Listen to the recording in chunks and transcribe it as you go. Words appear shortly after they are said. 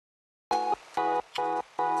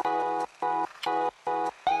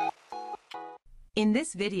In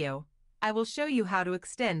this video, I will show you how to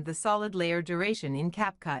extend the solid layer duration in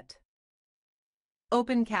CapCut.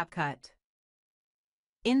 Open CapCut.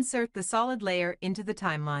 Insert the solid layer into the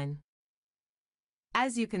timeline.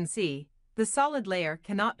 As you can see, the solid layer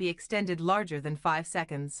cannot be extended larger than 5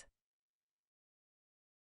 seconds.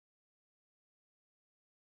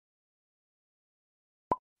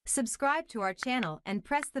 Subscribe to our channel and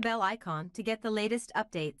press the bell icon to get the latest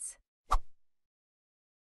updates.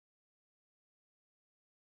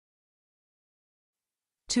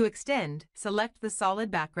 To extend, select the solid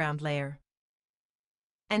background layer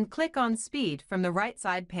and click on Speed from the right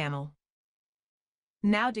side panel.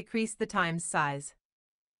 Now decrease the times size.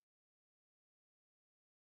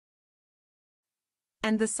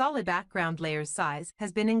 And the solid background layer's size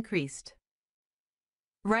has been increased.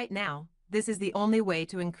 Right now, this is the only way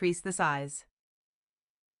to increase the size.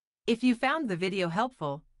 If you found the video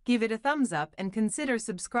helpful, give it a thumbs up and consider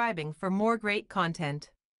subscribing for more great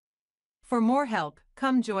content. For more help,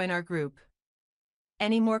 come join our group.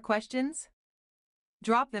 Any more questions?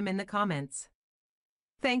 Drop them in the comments.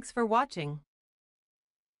 Thanks for watching.